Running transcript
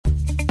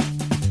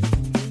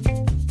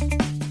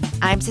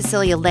I'm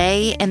Cecilia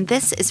Lei, and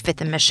this is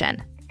Fifth and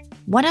Mission.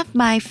 One of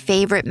my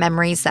favorite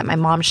memories that my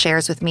mom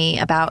shares with me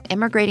about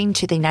immigrating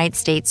to the United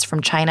States from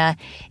China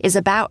is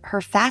about her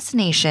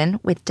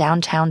fascination with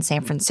downtown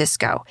San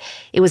Francisco.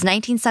 It was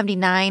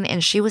 1979,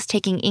 and she was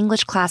taking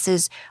English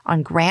classes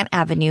on Grant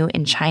Avenue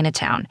in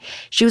Chinatown.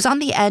 She was on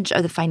the edge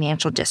of the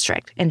financial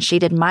district, and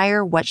she'd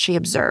admire what she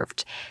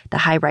observed. The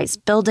high-rise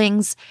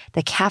buildings,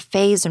 the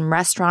cafes and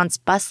restaurants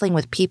bustling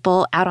with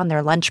people out on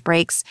their lunch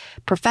breaks,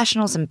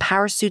 professionals in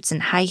power suits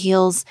and high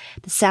heels,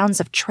 the sounds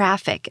of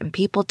traffic and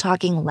people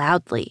talking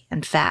loudly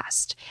and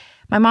fast.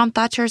 My mom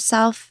thought to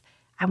herself,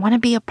 I want to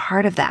be a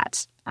part of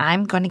that.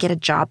 I'm going to get a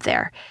job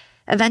there.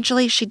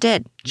 Eventually, she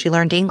did. She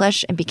learned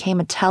English and became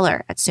a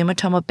teller at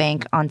Sumitomo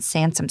Bank on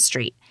Sansom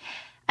Street.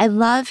 I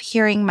love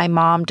hearing my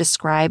mom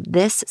describe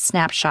this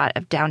snapshot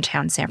of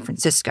downtown San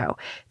Francisco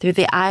through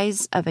the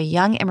eyes of a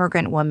young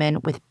immigrant woman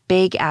with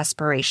big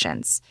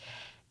aspirations.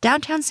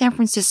 Downtown San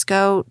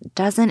Francisco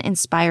doesn't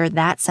inspire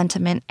that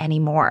sentiment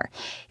anymore.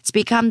 It's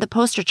become the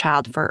poster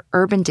child for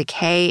urban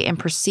decay and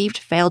perceived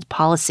failed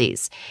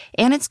policies,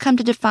 and it's come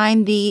to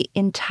define the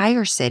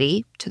entire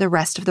city to the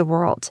rest of the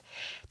world.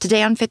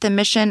 Today on Fifth and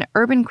Mission,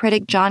 urban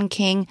critic John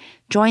King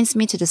joins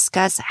me to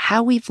discuss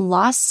how we've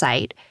lost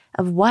sight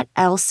of what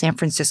else San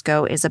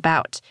Francisco is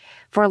about.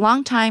 For a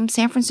long time,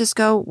 San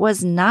Francisco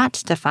was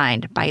not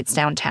defined by its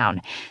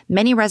downtown.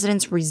 Many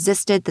residents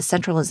resisted the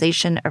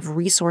centralization of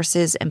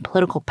resources and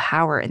political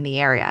power in the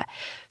area.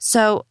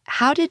 So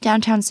how did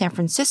downtown San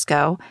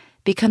Francisco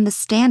become the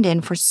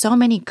stand-in for so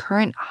many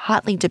current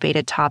hotly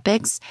debated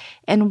topics,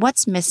 and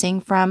what's missing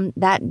from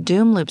that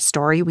doom loop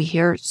story we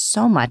hear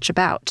so much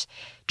about?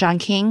 John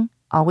King,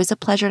 always a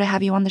pleasure to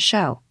have you on the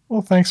show.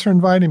 Well, thanks for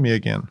inviting me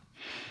again.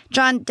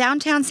 John,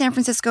 downtown San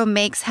Francisco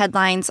makes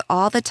headlines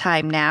all the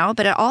time now,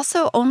 but it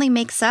also only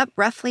makes up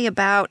roughly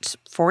about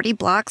 40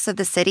 blocks of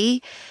the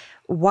city.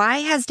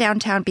 Why has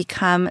downtown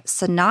become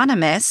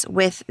synonymous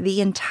with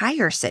the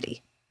entire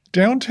city?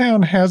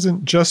 Downtown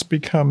hasn't just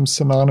become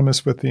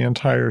synonymous with the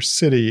entire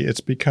city.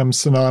 It's become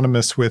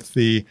synonymous with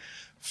the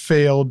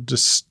failed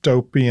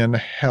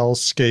dystopian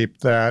hellscape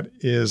that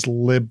is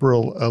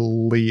liberal,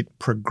 elite,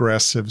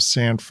 progressive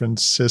San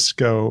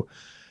Francisco,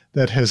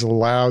 that has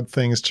allowed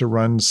things to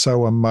run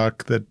so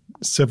amok that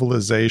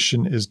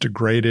civilization is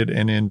degraded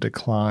and in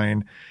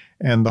decline,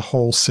 and the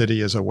whole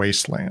city is a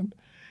wasteland.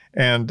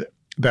 And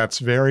that's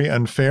very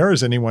unfair,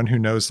 as anyone who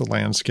knows the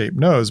landscape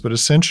knows, but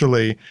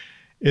essentially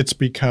it's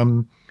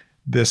become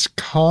this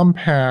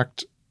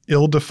compact,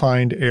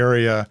 ill-defined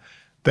area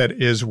that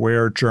is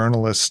where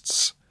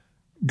journalists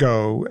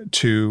go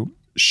to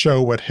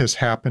show what has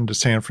happened to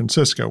San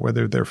Francisco,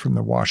 whether they're from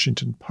the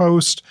Washington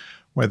Post,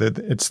 whether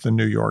it's the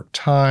New York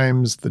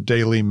Times, the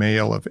Daily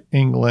Mail of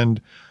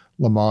England,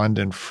 Le Monde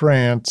in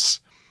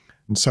France,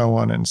 and so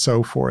on and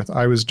so forth.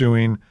 I was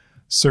doing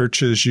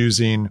searches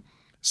using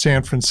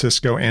San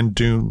Francisco and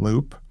Dune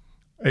Loop,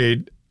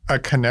 a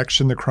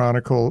connection the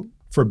Chronicle,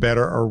 for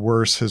better or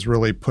worse, has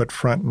really put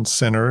front and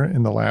center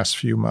in the last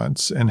few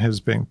months and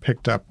has been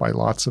picked up by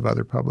lots of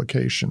other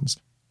publications.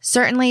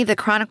 Certainly, the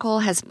Chronicle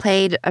has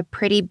played a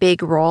pretty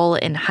big role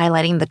in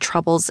highlighting the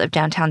troubles of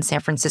downtown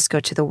San Francisco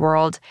to the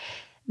world.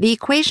 The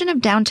equation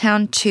of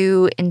downtown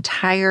to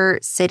entire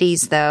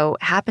cities, though,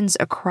 happens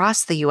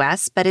across the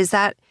U.S., but is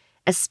that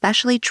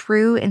especially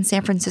true in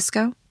San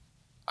Francisco?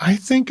 I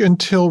think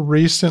until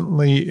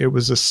recently, it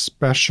was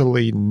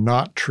especially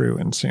not true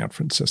in San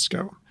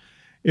Francisco.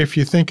 If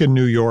you think of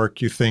New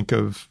York, you think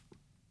of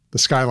the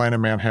skyline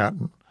of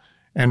Manhattan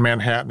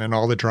and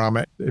all the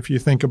drama. If you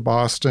think of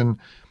Boston,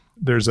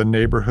 there's a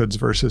neighborhoods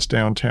versus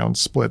downtown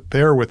split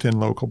there within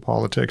local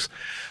politics.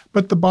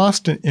 But the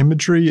Boston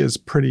imagery is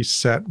pretty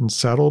set and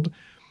settled.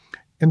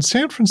 In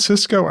San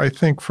Francisco, I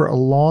think for a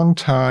long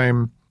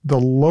time, the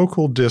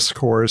local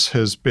discourse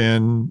has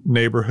been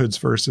neighborhoods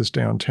versus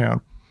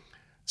downtown.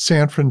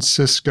 San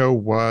Francisco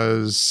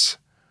was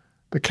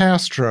the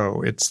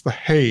Castro, it's the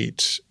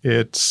Haight,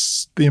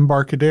 it's the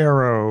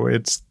Embarcadero,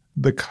 it's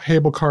the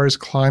cable cars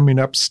climbing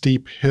up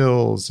steep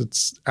hills,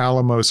 it's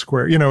Alamo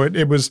Square. You know,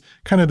 it was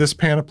kind of this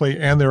panoply,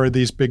 and there are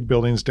these big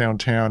buildings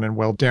downtown, and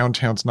well,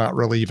 downtown's not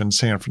really even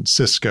San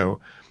Francisco.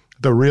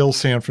 The real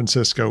San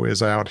Francisco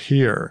is out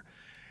here.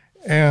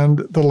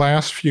 And the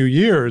last few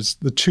years,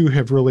 the two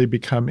have really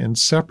become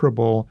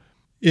inseparable.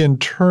 In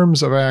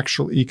terms of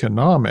actual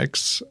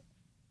economics,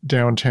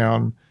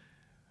 downtown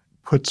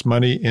puts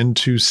money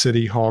into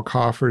city hall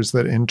coffers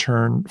that in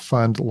turn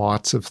fund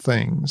lots of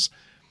things.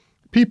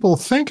 People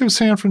think of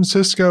San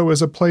Francisco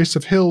as a place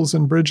of hills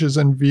and bridges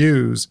and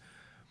views,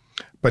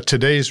 but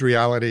today's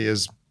reality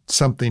is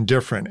something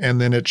different.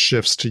 And then it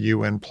shifts to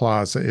UN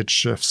Plaza, it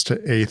shifts to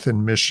 8th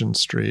and Mission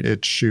Street,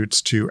 it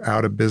shoots to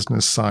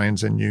out-of-business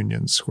signs in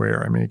Union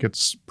Square. I mean, it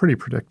gets pretty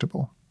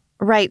predictable.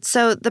 Right.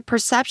 So the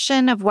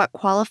perception of what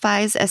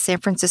qualifies as San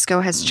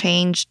Francisco has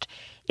changed.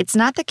 It's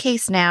not the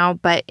case now,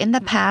 but in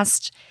the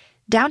past,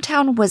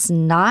 downtown was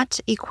not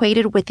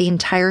equated with the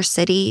entire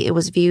city. It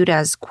was viewed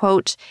as,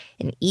 quote,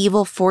 an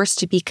evil force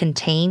to be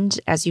contained,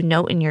 as you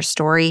note in your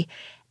story.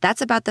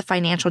 That's about the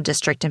financial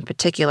district in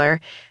particular.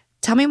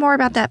 Tell me more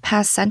about that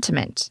past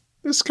sentiment.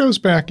 This goes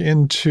back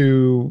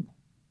into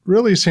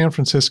really San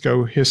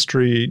Francisco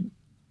history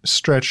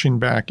stretching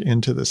back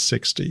into the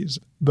 60s.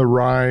 The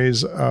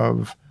rise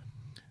of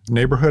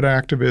neighborhood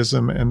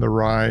activism and the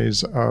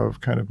rise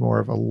of kind of more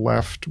of a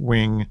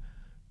left-wing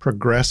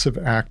progressive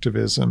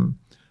activism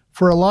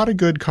for a lot of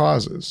good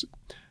causes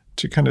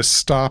to kind of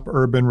stop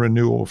urban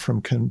renewal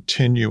from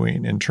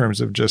continuing in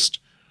terms of just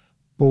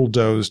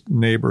bulldozed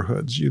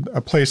neighborhoods.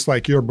 A place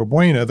like Yerba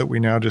Buena that we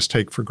now just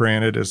take for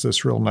granted as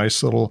this real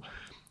nice little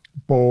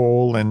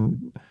bowl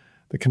and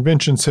the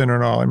convention center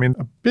and all. I mean,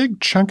 a big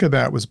chunk of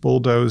that was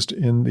bulldozed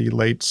in the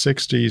late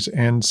 60s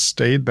and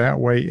stayed that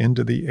way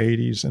into the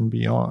 80s and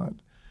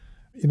beyond.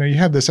 You know, you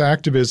had this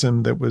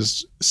activism that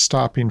was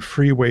stopping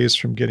freeways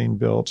from getting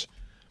built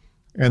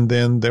and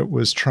then that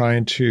was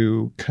trying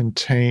to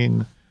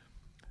contain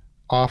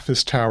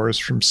office towers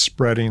from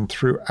spreading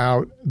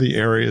throughout the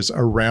areas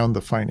around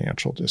the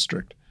financial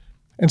district.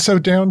 And so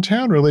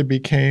downtown really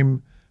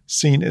became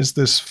seen as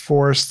this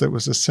force that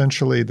was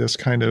essentially this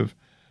kind of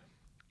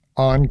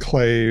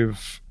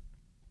enclave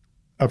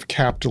of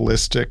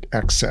capitalistic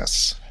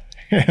excess.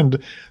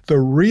 And the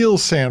real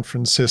San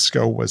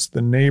Francisco was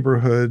the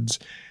neighborhoods.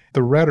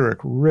 The rhetoric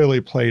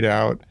really played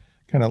out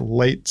kind of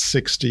late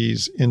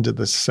 60s into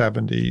the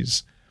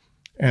 70s,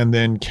 and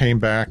then came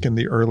back in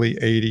the early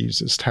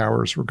 80s as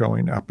towers were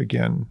going up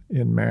again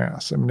en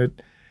masse. I mean,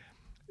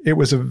 it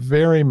was a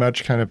very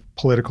much kind of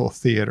political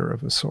theater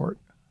of a sort.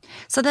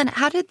 So then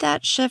how did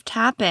that shift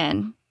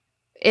happen?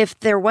 If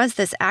there was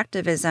this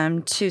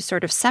activism to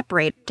sort of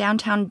separate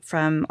downtown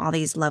from all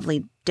these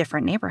lovely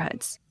different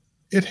neighborhoods?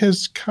 It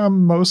has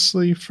come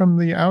mostly from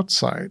the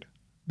outside.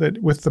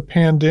 That with the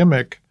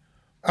pandemic,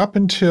 up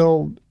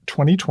until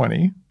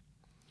 2020,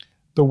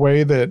 the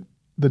way that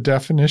the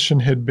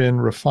definition had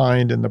been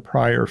refined in the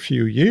prior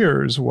few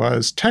years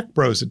was tech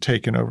bros had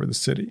taken over the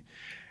city.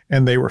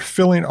 And they were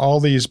filling all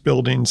these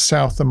buildings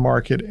south of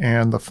Market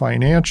and the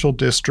financial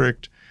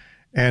district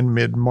and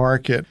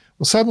mid-market.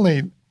 Well,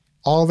 suddenly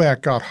all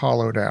that got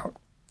hollowed out.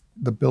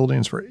 The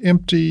buildings were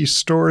empty,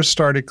 stores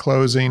started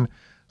closing,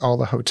 all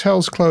the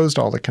hotels closed,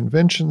 all the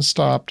conventions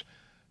stopped,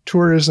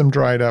 tourism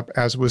dried up,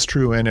 as was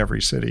true in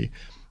every city.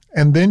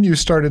 And then you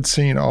started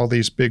seeing all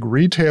these big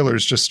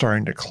retailers just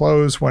starting to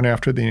close one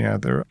after the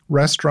other.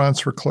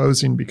 Restaurants were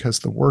closing because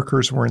the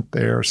workers weren't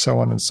there, so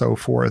on and so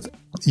forth.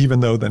 Even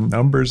though the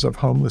numbers of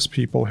homeless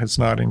people has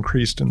not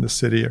increased in the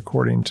city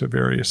according to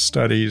various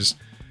studies,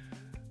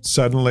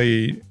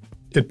 suddenly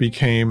it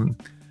became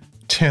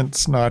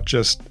tents not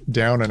just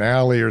down an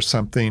alley or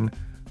something,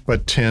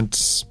 but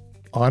tents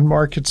on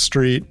Market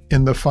Street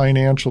in the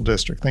financial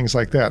district, things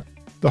like that.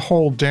 The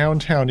whole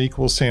downtown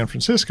equals San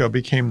Francisco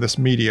became this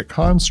media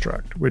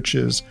construct, which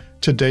is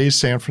today's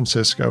San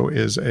Francisco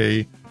is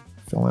a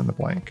fill in the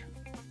blank.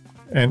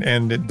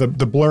 And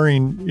the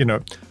blurring, you know,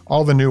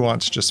 all the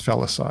nuance just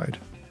fell aside.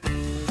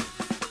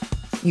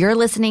 You're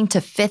listening to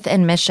Fifth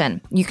and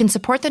Mission. You can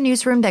support the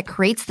newsroom that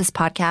creates this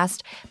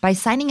podcast by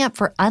signing up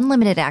for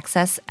unlimited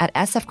access at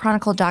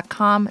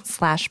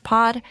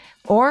sfchronicle.com/pod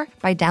or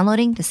by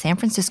downloading the San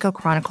Francisco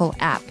Chronicle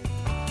app.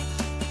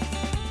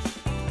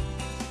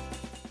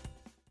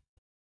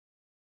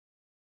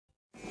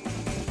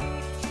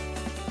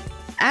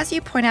 As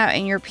you point out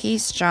in your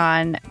piece,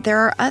 John, there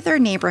are other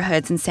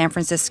neighborhoods in San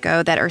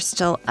Francisco that are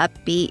still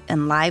upbeat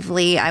and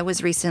lively. I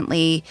was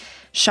recently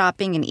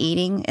shopping and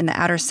eating in the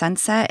Outer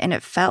Sunset, and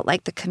it felt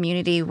like the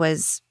community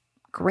was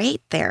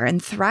great there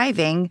and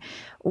thriving.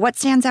 What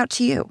stands out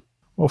to you?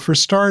 Well, for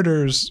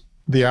starters,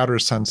 the Outer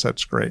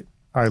Sunset's great.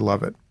 I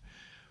love it.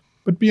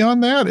 But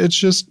beyond that, it's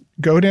just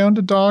go down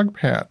to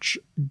Dogpatch,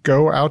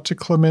 go out to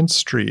Clement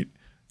Street,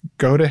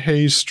 go to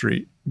Hayes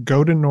Street,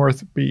 go to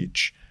North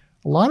Beach.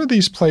 A lot of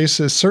these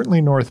places,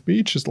 certainly North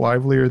Beach, is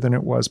livelier than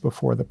it was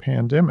before the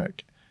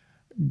pandemic.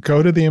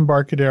 Go to the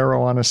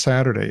Embarcadero on a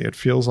Saturday. It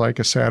feels like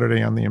a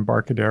Saturday on the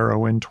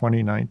Embarcadero in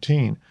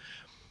 2019.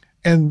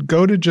 And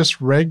go to just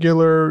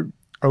regular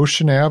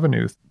Ocean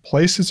Avenue.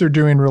 Places are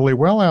doing really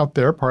well out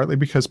there, partly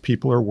because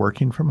people are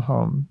working from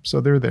home.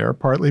 So they're there,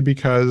 partly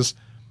because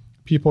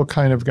people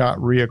kind of got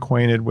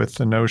reacquainted with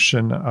the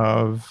notion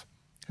of,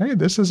 hey,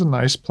 this is a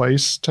nice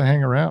place to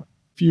hang around.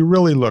 If you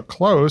really look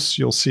close,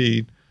 you'll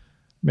see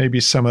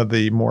maybe some of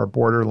the more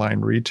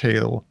borderline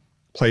retail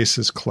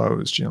places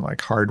closed, you know,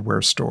 like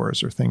hardware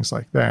stores or things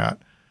like that,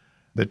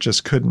 that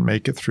just couldn't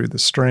make it through the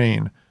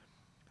strain.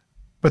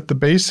 But the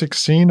basic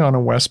scene on a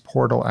West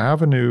Portal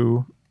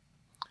Avenue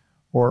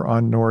or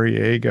on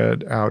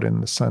Noriega out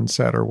in the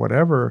Sunset or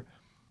whatever,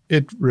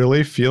 it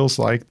really feels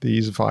like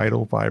these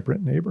vital,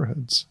 vibrant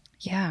neighborhoods.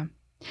 Yeah.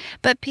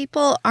 But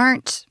people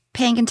aren't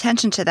paying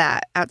attention to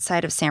that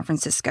outside of San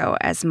Francisco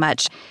as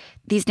much.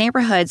 These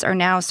neighborhoods are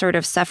now sort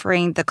of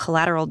suffering the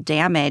collateral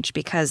damage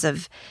because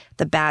of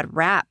the bad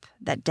rap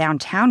that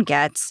downtown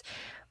gets.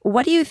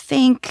 What do you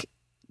think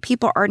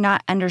people are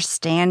not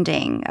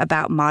understanding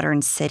about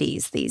modern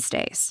cities these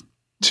days?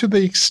 To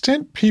the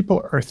extent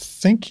people are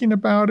thinking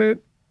about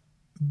it,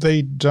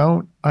 they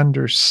don't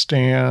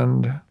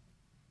understand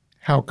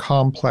how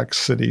complex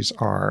cities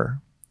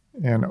are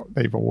and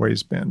they've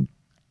always been.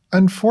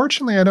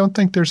 Unfortunately, I don't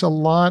think there's a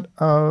lot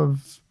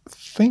of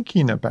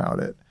thinking about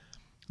it.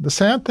 The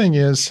sad thing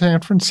is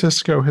San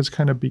Francisco has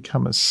kind of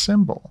become a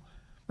symbol.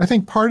 I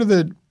think part of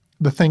the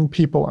thing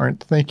people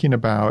aren't thinking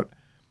about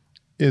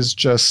is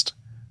just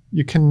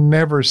you can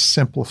never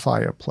simplify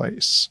a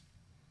place.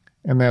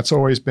 And that's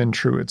always been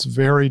true. It's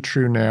very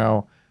true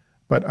now.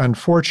 But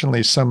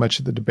unfortunately, so much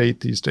of the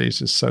debate these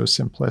days is so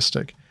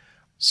simplistic.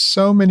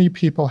 So many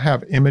people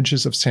have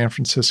images of San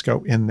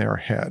Francisco in their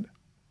head.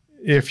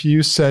 If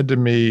you said to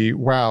me,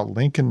 wow,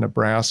 Lincoln,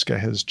 Nebraska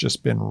has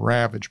just been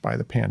ravaged by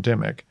the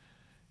pandemic,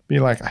 be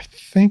like, I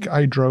think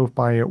I drove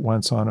by it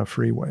once on a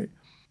freeway.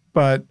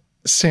 But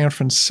San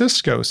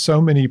Francisco,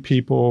 so many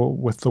people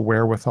with the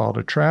wherewithal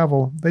to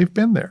travel, they've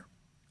been there.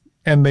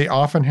 And they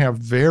often have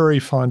very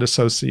fond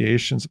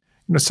associations,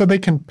 so they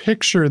can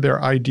picture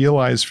their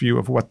idealized view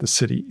of what the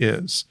city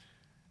is.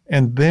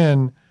 And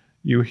then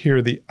you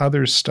hear the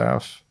other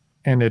stuff,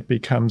 and it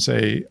becomes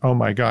oh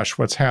my gosh,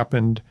 what's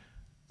happened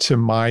to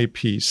my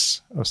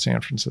piece of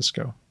San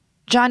Francisco?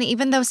 John,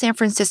 even though San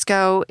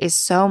Francisco is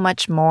so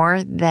much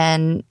more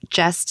than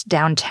just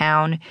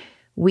downtown,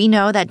 we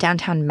know that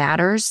downtown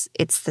matters.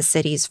 It's the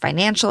city's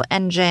financial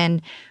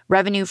engine.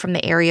 Revenue from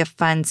the area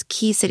funds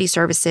key city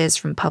services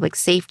from public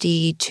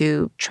safety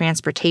to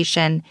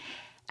transportation.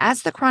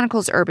 As the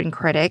Chronicle's urban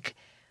critic,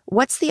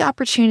 what's the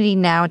opportunity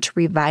now to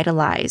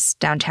revitalize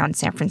downtown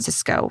San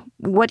Francisco?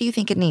 What do you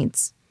think it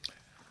needs?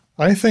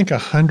 I think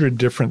 100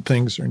 different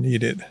things are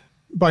needed.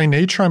 By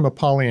nature, I'm a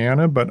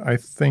Pollyanna, but I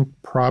think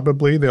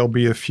probably there'll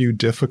be a few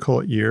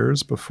difficult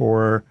years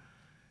before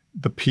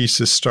the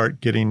pieces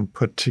start getting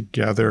put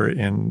together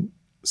in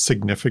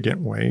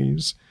significant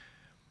ways.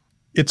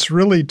 It's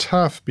really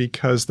tough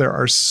because there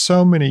are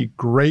so many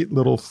great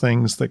little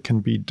things that can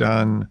be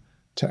done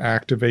to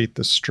activate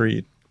the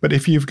street. But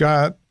if you've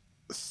got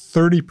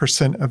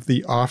 30% of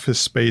the office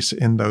space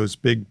in those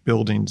big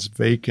buildings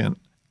vacant,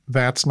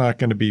 that's not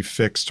going to be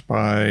fixed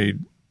by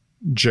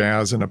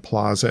jazz in a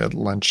plaza at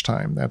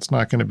lunchtime. That's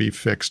not going to be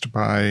fixed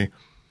by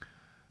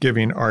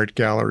giving art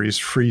galleries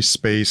free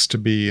space to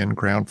be in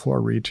ground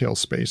floor retail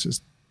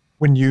spaces.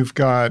 When you've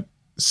got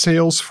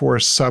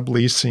Salesforce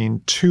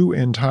subleasing 2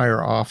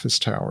 entire office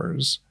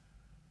towers,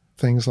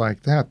 things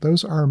like that,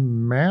 those are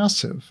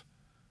massive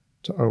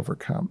to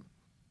overcome.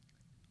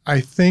 I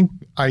think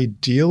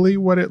ideally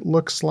what it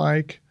looks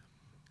like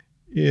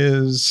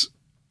is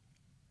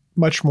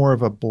much more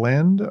of a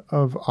blend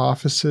of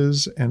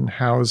offices and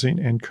housing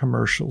and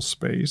commercial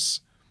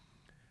space.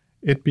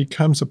 It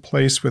becomes a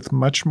place with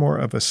much more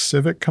of a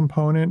civic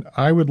component.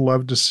 I would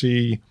love to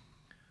see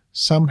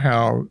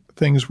somehow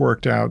things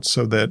worked out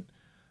so that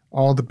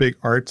all the big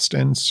arts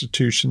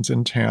institutions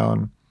in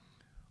town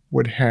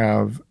would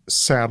have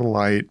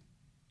satellite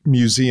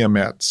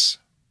museumettes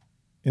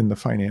in the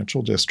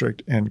financial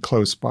district and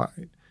close by.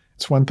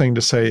 It's one thing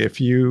to say if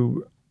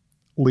you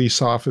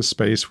lease office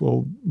space,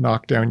 we'll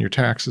knock down your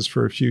taxes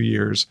for a few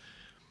years.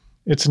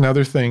 It's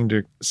another thing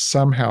to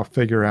somehow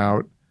figure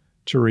out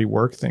to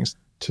rework things,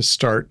 to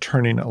start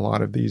turning a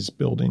lot of these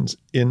buildings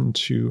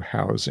into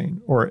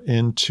housing or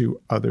into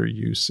other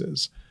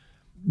uses.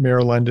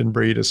 Mayor London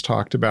Breed has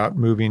talked about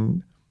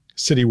moving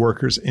city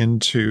workers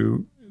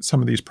into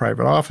some of these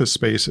private office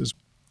spaces.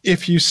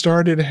 If you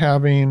started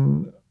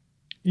having,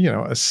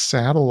 a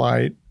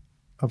satellite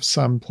of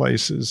some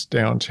places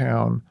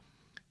downtown,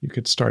 you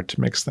could start to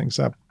mix things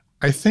up.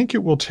 I think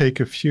it will take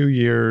a few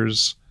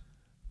years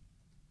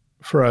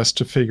for us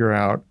to figure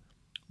out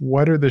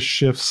what are the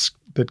shifts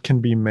that can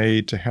be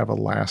made to have a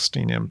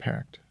lasting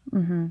impact.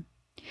 Mm-hmm.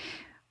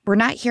 We're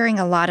not hearing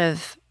a lot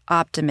of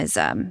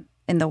optimism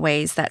in the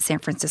ways that San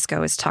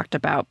Francisco is talked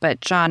about.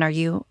 But John, are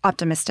you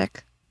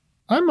optimistic?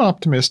 I'm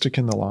optimistic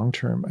in the long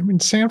term. I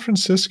mean, San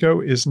Francisco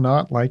is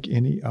not like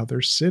any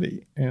other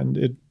city. And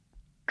it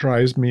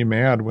drives me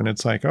mad when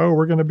it's like, oh,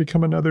 we're going to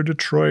become another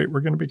Detroit.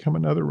 We're going to become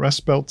another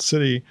Rust Belt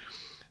city.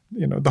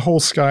 The whole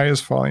sky is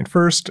falling.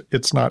 First,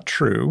 it's not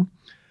true.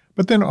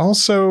 But then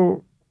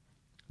also,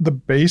 the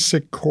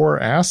basic core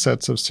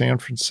assets of San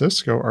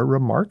Francisco are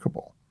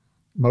remarkable.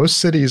 Most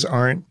cities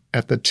aren't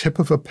at the tip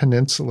of a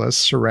peninsula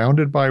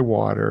surrounded by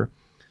water,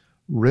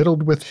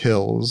 riddled with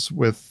hills,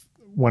 with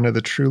one of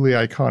the truly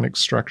iconic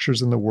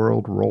structures in the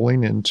world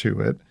rolling into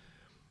it,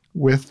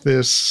 with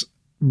this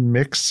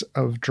mix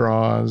of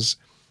draws,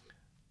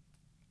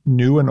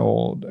 new and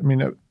old. I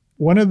mean,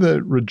 one of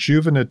the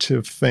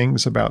rejuvenative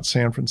things about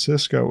San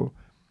Francisco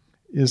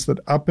is that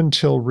up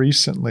until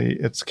recently,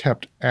 it's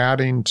kept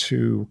adding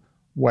to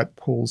what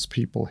pulls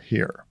people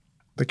here.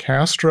 The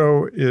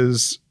Castro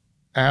is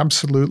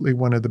absolutely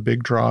one of the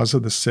big draws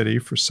of the city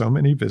for so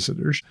many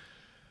visitors.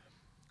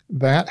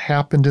 That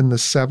happened in the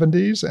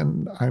 70s,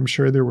 and I'm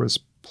sure there was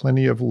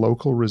plenty of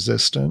local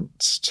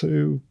resistance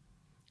to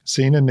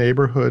seeing a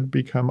neighborhood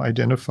become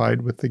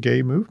identified with the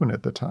gay movement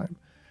at the time.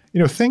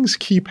 Things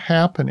keep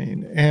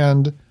happening,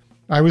 and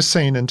I was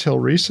saying until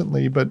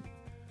recently, but,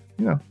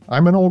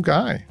 I'm an old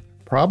guy.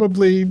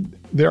 Probably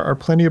there are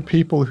plenty of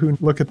people who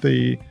look at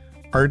the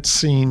art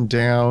scene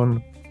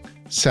down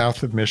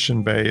south of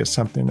Mission Bay is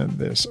something of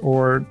this.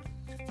 Or,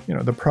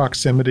 the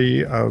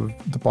proximity of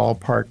the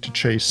ballpark to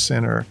Chase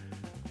Center.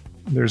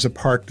 There's a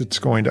park that's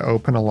going to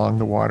open along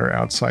the water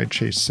outside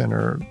Chase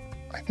Center,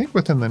 I think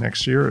within the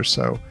next year or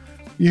so.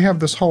 You have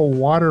this whole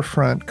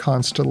waterfront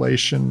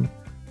constellation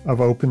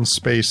of open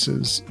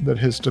spaces that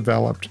has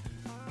developed.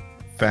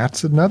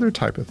 That's another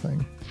type of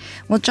thing.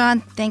 Well,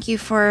 John, thank you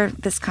for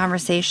this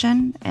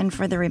conversation and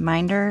for the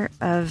reminder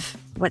of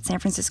what San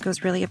Francisco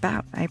is really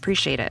about. I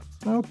appreciate it.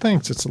 Oh,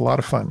 thanks. It's a lot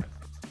of fun.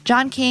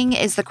 John King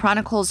is the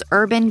Chronicle's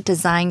urban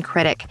design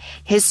critic.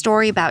 His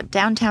story about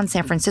downtown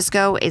San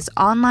Francisco is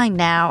online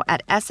now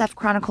at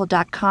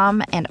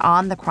sfchronicle.com and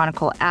on the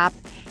Chronicle app.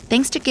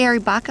 Thanks to Gary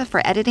Baca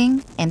for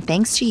editing, and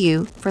thanks to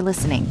you for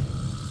listening.